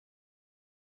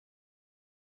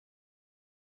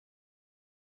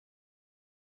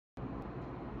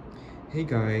Hey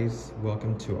guys,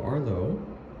 welcome to ArLo.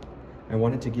 I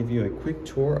wanted to give you a quick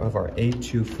tour of our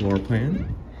A2 floor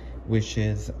plan, which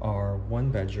is our 1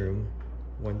 bedroom,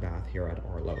 1 bath here at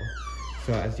ArLo.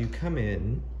 So as you come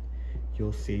in,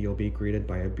 you'll be greeted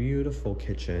by a beautiful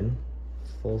kitchen,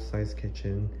 full-size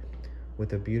kitchen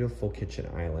with a beautiful kitchen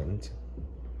island.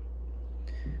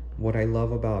 What I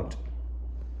love about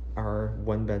our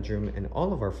 1 bedroom and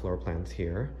all of our floor plans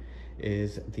here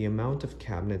is the amount of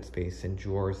cabinet space and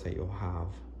drawers that you'll have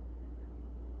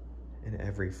in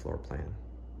every floor plan.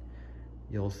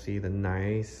 You'll see the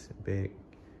nice, big,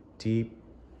 deep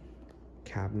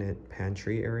cabinet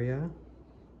pantry area.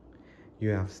 You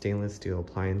have stainless steel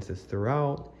appliances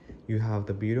throughout. You have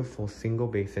the beautiful single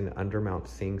basin undermount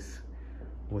sinks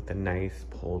with the nice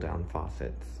pull-down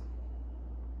faucets.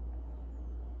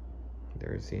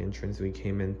 There's the entrance we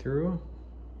came in through.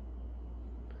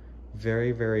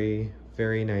 Very, very,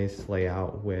 very nice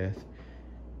layout with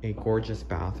a gorgeous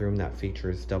bathroom that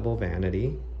features double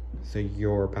vanity. So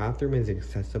your bathroom is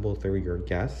accessible through your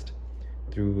guest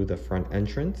through the front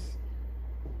entrance.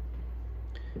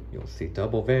 You'll see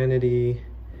double vanity.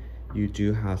 You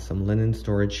do have some linen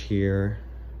storage here.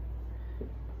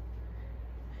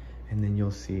 And then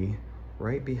you'll see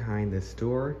right behind this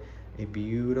door, a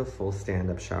beautiful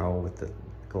stand-up shower with the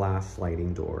glass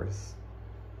sliding doors.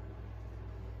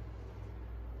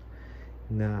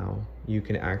 Now, you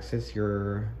can access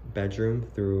your bedroom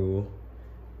through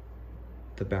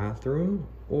the bathroom,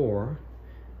 or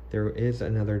there is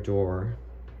another door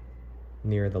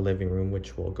near the living room,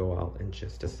 which we'll go out in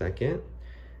just a second.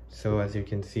 So as you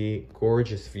can see,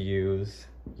 gorgeous views.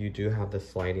 You do have the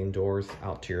sliding doors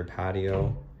out to your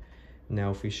patio.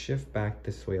 Now, if we shift back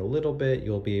this way a little bit,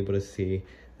 you'll be able to see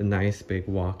the nice big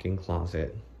walk-in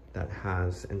closet that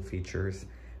has and features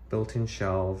built-in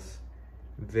shelves,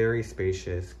 very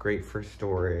spacious, great for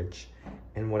storage.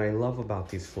 And what I love about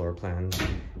these floor plans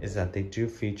is that they do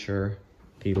feature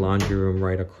the laundry room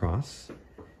right across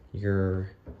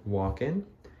your walk-in.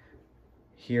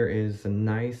 Here is a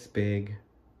nice big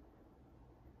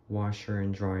washer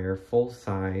and dryer, full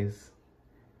size.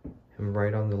 And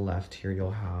right on the left here,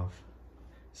 you'll have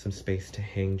some space to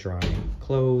hang dry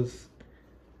clothes.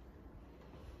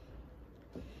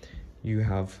 You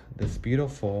have this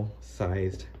beautiful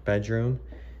sized bedroom.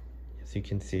 As you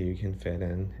can see, you can fit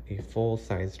in a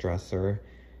full-size dresser,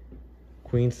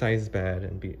 queen-size bed,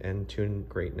 and 2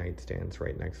 great nightstands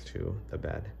right next to the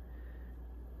bed.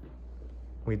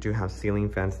 We do have ceiling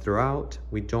fans throughout.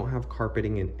 We don't have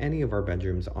carpeting in any of our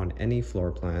bedrooms on any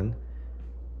floor plan.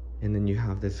 And then you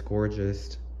have this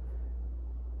gorgeous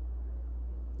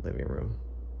living room.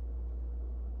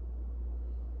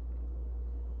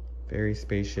 Very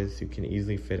spacious. You can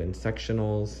easily fit in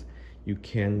sectionals. You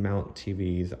can mount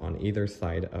TVs on either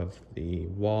side of the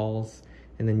walls.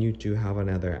 And then you do have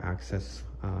another access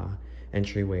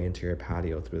entryway into your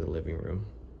patio through the living room.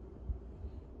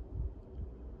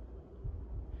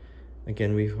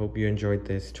 Again, we hope you enjoyed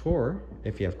this tour.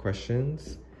 If you have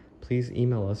questions, please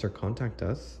email us or contact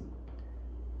us.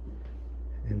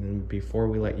 And then before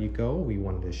we let you go, we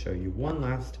wanted to show you one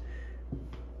last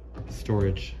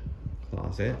storage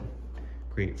closet.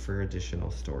 Great for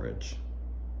additional storage.